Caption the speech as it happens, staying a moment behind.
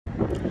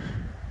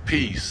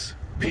Peace,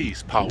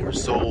 power,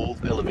 soul,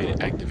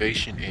 elevated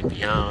activation, and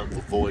beyond the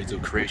voids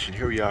of creation.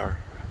 Here we are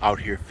out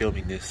here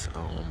filming this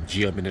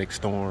geomagnetic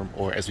storm,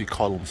 or as we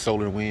call them,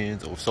 solar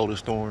winds or solar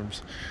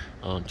storms.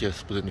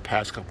 Just within the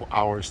past couple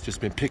hours,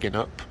 just been picking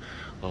up.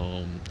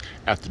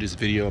 After this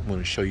video, I'm going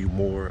to show you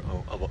more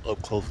of an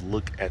up-close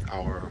look at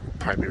our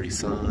primary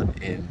sun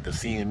and the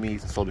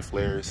CMEs, solar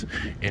flares,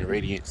 and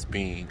radiance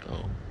being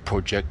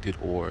projected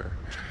or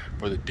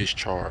further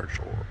discharged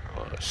or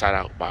shot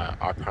out by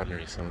our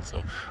primary sun.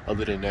 So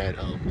other than that,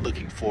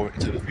 looking forward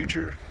into the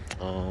future.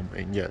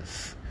 And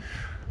yes,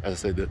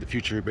 as I said, the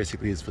future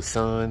basically is the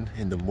sun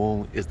and the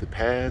moon is the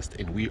past,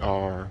 and we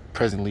are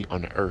presently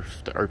on the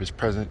earth. The earth is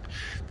present,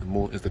 the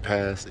moon is the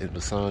past, and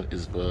the sun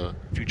is the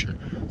future.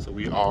 So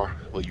we are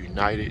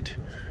united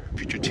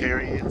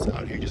Futurtarians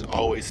out here, just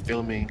always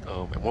filming.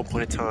 At one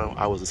point in time,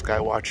 I was a sky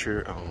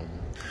watcher,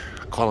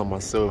 calling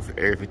myself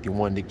Area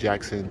 51 Nick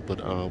Jackson,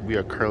 but we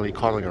are currently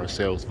calling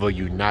ourselves the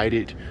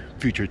United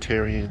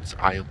Futurtarians.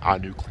 I am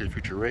Ahnuclear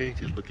FUTURRAE,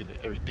 just looking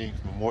at everything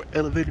from a more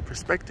elevated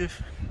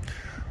perspective.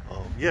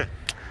 Yeah,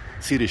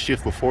 see the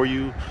shift before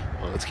you.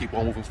 Let's keep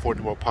on moving forward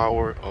to more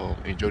power.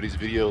 Enjoy these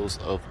videos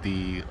of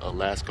the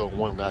LASCO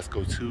 1,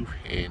 LASCO 2,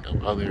 and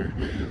other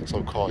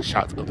so-called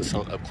shots of the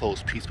sun up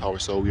close. Peace, power,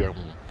 soul, we are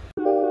one.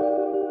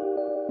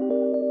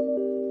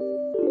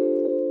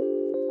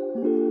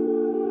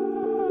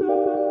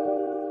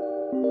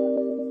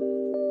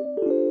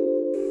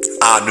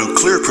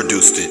 Ahnuclear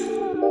produced it.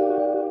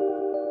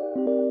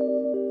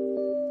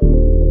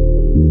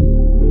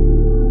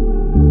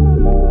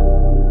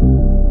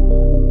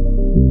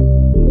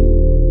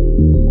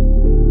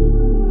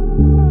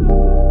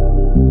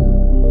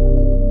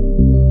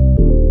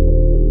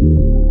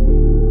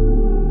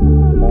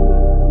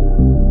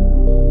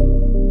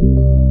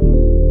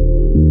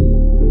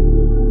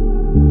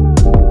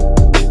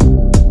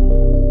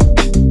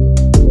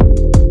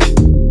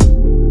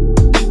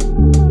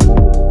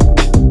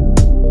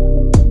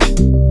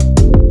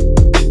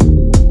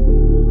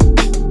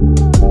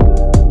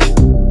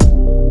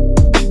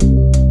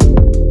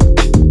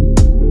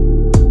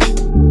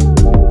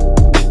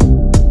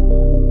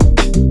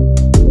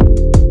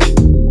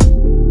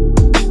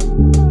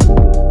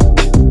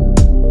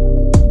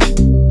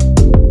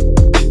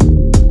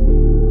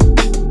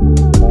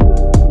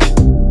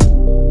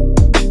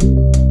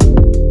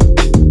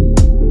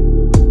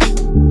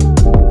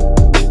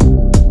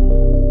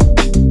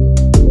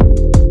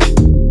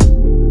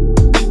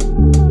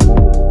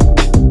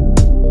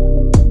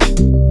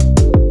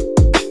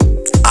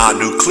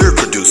 Ahnuclear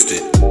produced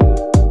it.